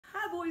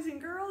boys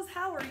and girls.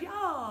 How are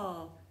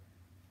y'all?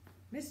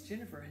 Miss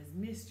Jennifer has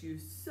missed you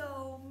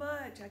so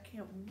much. I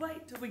can't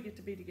wait till we get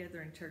to be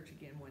together in church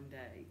again one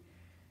day.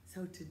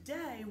 So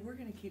today we're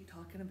going to keep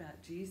talking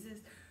about Jesus.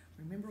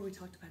 Remember we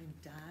talked about him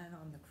dying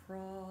on the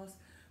cross.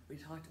 We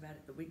talked about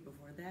it the week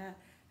before that,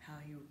 how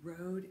he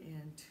rode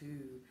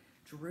into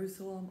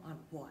Jerusalem on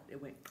what?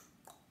 It went,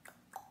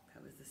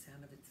 that was the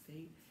sound of its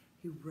feet.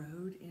 He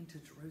rode into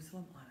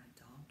Jerusalem on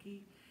a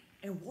donkey.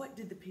 And what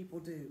did the people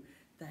do?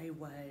 They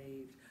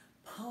waved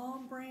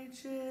palm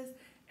branches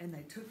and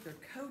they took their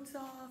coats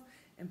off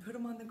and put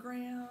them on the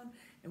ground.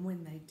 And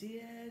when they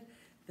did,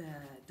 the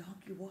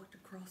donkey walked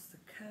across the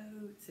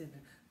coats and the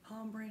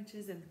palm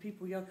branches, and the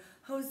people yelled,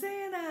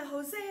 "Hosanna,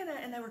 Hosanna!"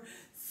 And they were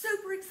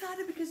super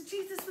excited because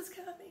Jesus was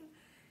coming.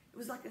 It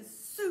was like a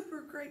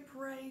super great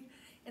parade,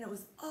 and it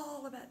was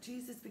all about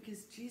Jesus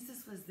because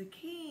Jesus was the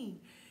king.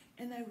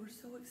 And they were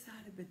so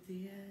excited, but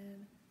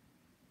then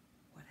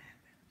what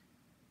happened?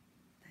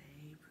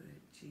 They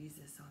put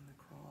Jesus on the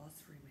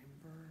cross,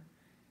 remember?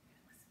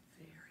 It was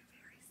very,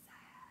 very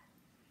sad.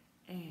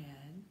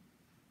 And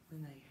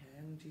when they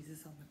hung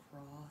Jesus on the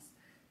cross,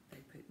 they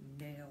put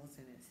nails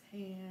in his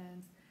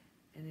hands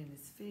and in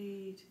his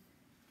feet,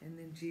 and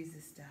then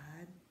Jesus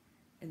died,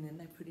 and then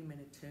they put him in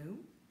a tomb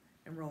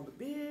and rolled a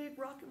big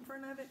rock in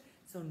front of it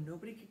so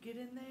nobody could get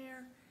in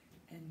there.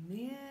 And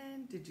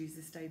then, did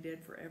Jesus stay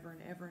dead forever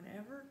and ever and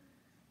ever?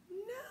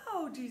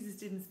 No, Jesus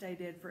didn't stay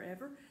dead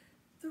forever.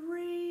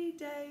 3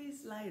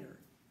 days later.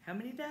 How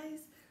many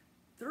days?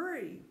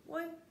 3.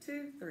 1,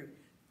 2, 3.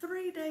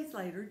 3 days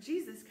later,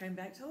 Jesus came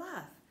back to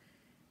life.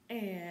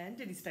 And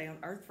did he stay on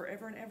earth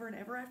forever and ever and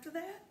ever after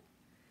that?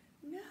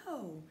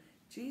 No.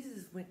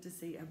 Jesus went to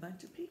see a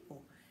bunch of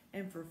people.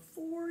 And for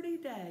 40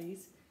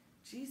 days,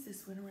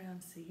 Jesus went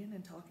around seeing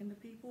and talking to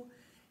people.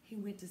 He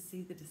went to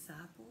see the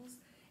disciples.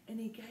 And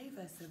he gave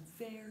us a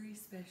very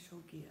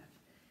special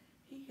gift.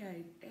 He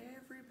gave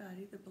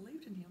everybody that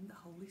believed in him the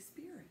Holy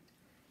Spirit.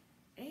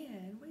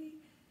 And we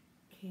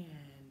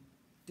can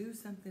do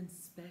something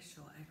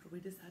special after we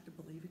decide to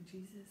believe in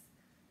Jesus.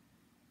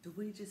 Do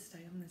we just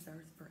stay on this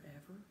earth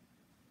forever?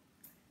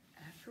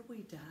 After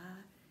we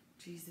die,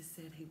 Jesus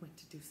said he went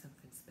to do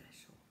something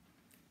special.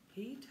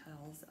 He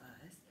tells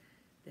us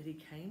that he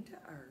came to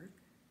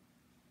earth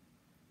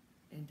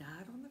and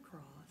died on the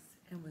cross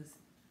and was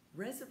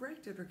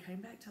resurrected or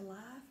came back to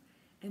life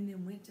and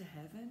then went to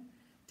heaven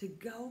to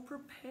go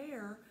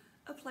prepare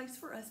a place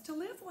for us to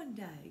live one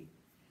day.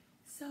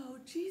 So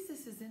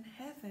Jesus is in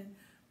heaven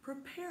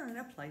preparing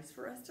a place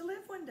for us to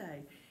live one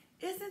day.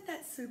 Isn't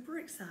that super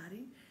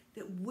exciting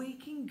that we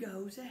can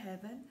go to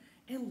heaven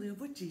and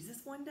live with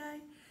Jesus one day?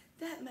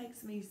 That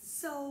makes me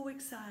so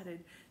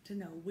excited to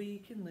know we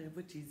can live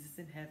with Jesus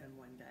in heaven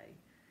one day.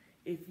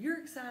 If you're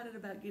excited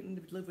about getting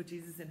to live with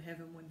Jesus in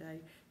heaven one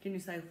day, can you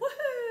say,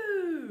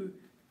 woohoo?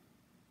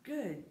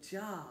 Good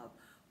job.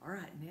 All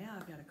right, now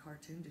I've got a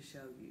cartoon to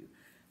show you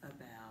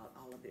about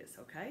all of this,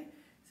 okay?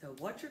 So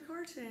watch your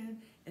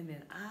cartoon, and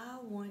then I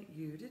want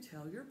you to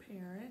tell your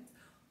parents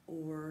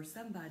or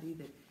somebody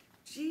that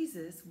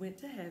Jesus went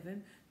to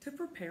heaven to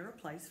prepare a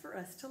place for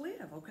us to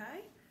live,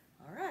 okay?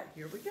 All right,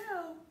 here we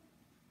go.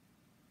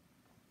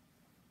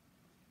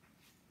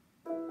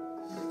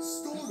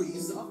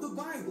 Stories of the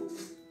Bible.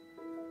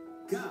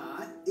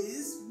 God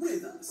is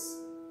with us.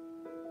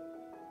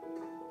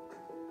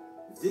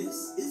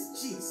 This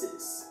is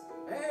Jesus.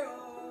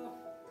 Hey-o!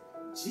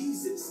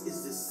 Jesus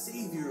is the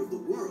Savior of the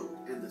world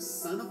and the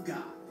Son of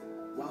God.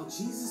 While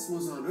Jesus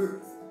was on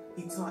earth,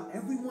 he taught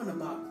everyone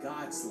about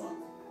God's love.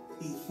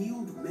 He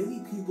healed many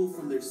people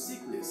from their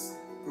sickness,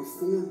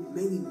 performed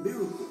many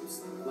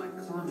miracles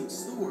like calming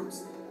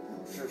storms,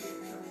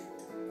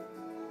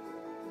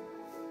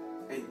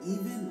 and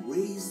even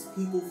raised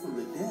people from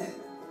the dead.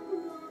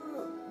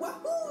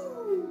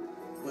 Wahoo!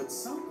 But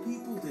some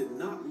people did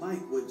not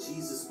like what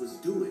Jesus was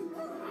doing,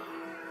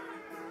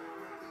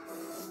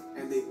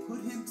 and they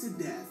put him to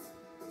death.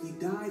 He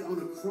died on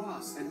a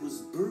cross and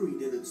was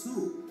buried in a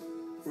tomb.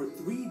 For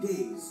 3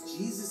 days,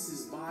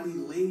 Jesus' body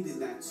laid in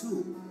that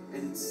tomb,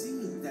 and it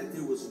seemed that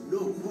there was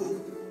no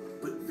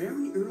hope. But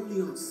very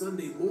early on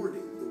Sunday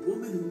morning, the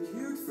woman who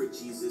cared for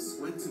Jesus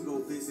went to go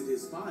visit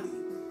his body,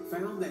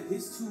 found that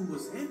his tomb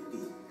was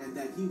empty and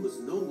that he was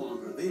no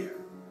longer there.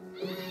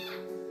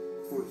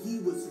 For he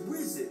was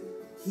risen.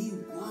 He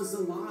was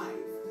alive.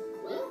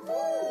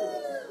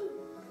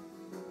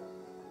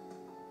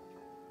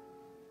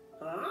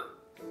 Huh?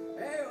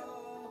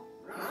 Hey-o!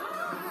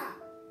 Ah!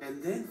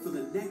 And then for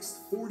the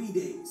next 40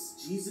 days,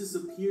 Jesus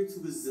appeared to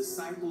his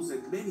disciples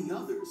and many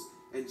others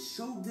and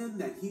showed them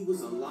that he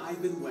was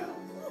alive and well.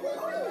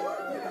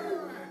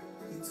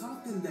 He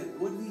taught them that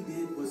what he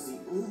did was the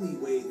only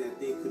way that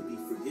they could be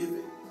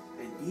forgiven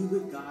and be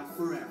with God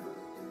forever.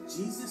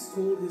 Jesus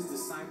told his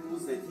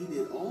disciples that he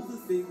did all the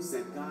things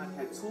that God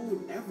had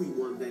told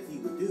everyone that he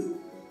would do,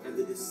 and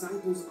the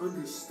disciples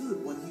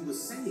understood what he was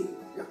saying.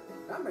 Yeah,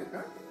 that makes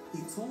sense.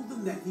 He told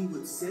them that he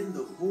would send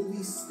the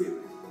Holy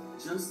Spirit,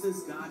 just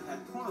as God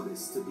had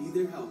promised to be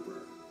their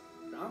helper.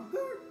 Sounds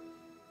good.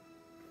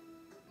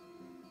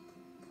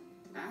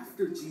 After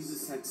after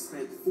Jesus had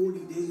spent 40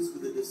 days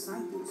with the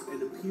disciples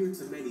and appeared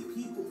to many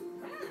people,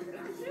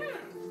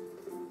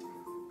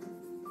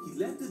 he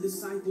led the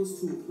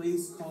disciples to a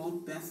place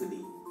called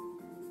Bethany.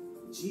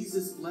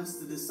 Jesus blessed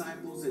the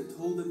disciples and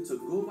told them to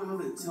go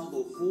out and tell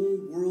the whole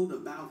world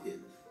about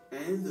him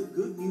and the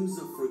good news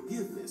of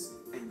forgiveness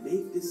and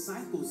make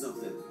disciples of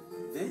them.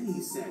 Then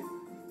he said,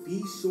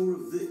 "Be sure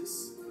of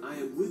this, I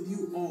am with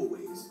you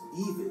always,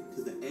 even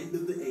to the end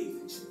of the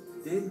age."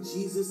 Then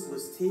Jesus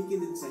was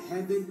taken into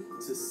heaven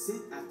to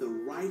sit at the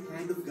right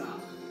hand of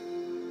God.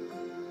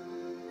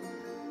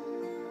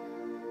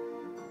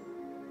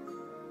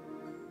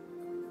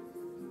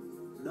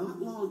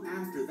 Not long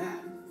after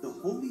that, the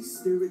Holy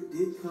Spirit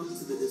did come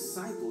to the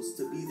disciples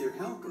to be their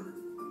helper.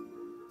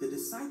 The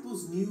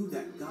disciples knew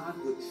that God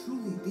would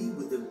truly be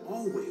with them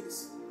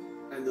always,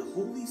 and the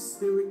Holy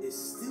Spirit is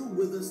still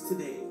with us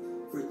today,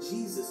 for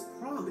Jesus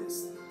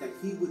promised that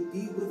he would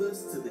be with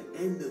us to the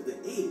end of the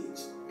age,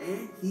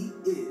 and he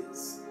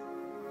is.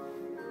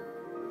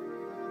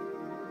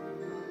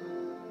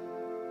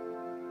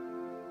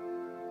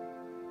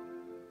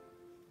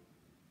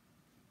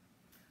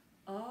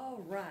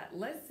 All right,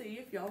 let's see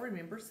if y'all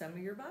remember some of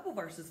your Bible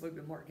verses we've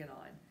been working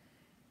on.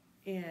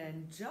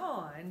 In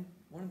John,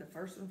 one of the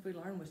first ones we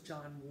learned was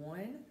John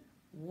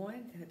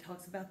 1:1, and it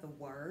talks about the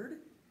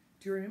Word.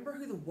 Do you remember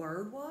who the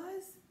Word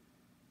was?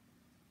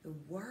 The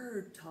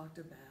Word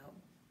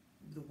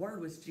the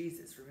Word was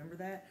Jesus, remember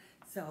that?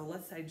 So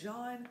let's say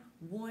John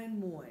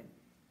 1:1,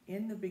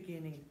 in the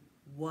beginning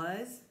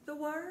was the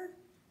Word,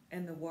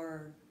 and the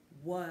Word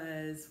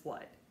was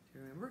what? Do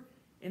you remember?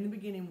 In the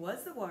beginning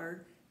was the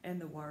Word, and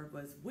the Word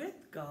was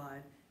with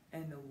God,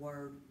 and the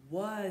Word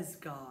was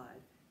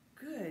God.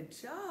 Good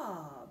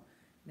job.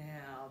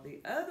 Now,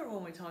 the other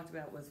one we talked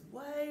about was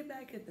way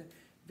back at the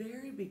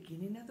very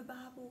beginning of the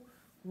Bible,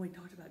 when we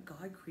talked about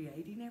God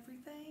creating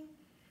everything,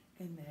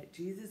 and that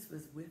Jesus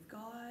was with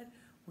God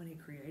when he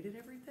created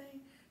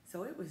everything.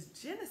 So it was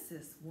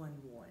Genesis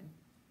 1:1.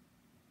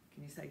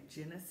 Can you say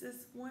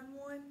Genesis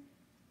 1:1?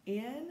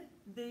 In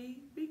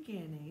the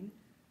beginning,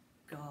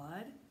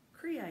 God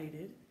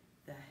created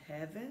the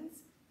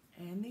heavens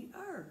and the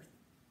earth.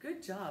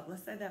 Good job.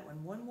 Let's say that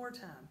one more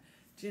time.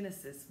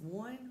 Genesis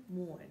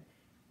 1:1.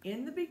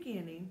 In the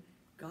beginning,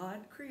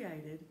 God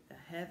created the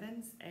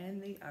heavens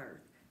and the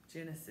earth.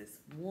 Genesis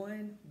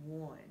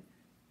 1:1.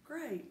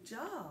 Great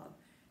job.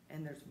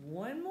 And there's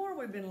one more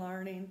we've been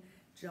learning,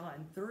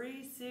 John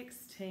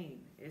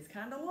 3:16. It's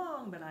kind of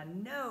long, but I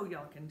know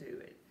y'all can do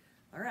it.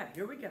 All right,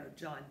 here we go.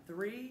 John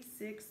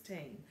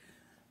 3:16.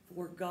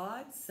 For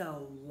God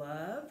so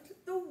loved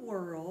the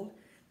world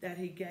that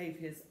he gave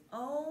his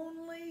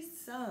only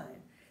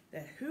Son,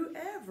 that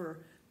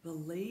whoever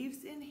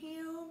believes in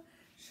him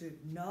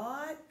should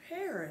not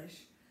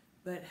perish,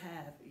 but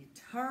have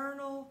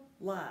eternal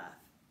life.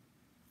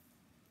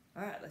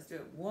 All right, let's do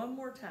it one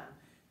more time.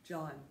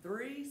 John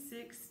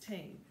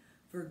 3:16.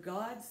 For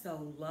God so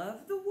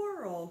loved the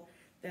world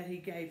that he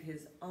gave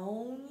his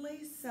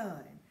only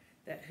Son,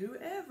 that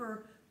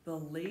whoever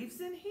believes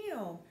in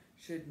him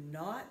should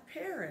not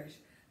perish,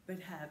 but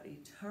have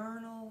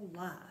eternal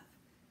life.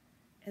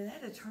 And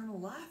that eternal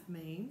life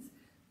means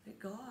that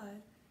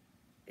God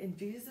and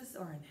Jesus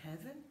are in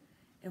heaven,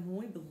 and when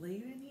we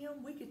believe in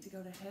him, we get to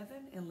go to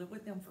heaven and live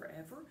with him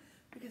forever,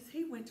 because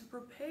he went to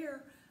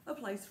prepare a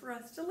place for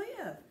us to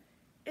live.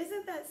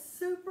 Isn't that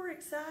super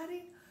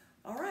exciting?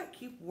 All right,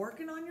 keep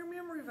working on your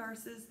memory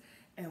verses,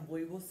 and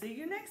we will see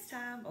you next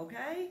time,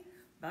 okay?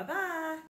 Bye-bye.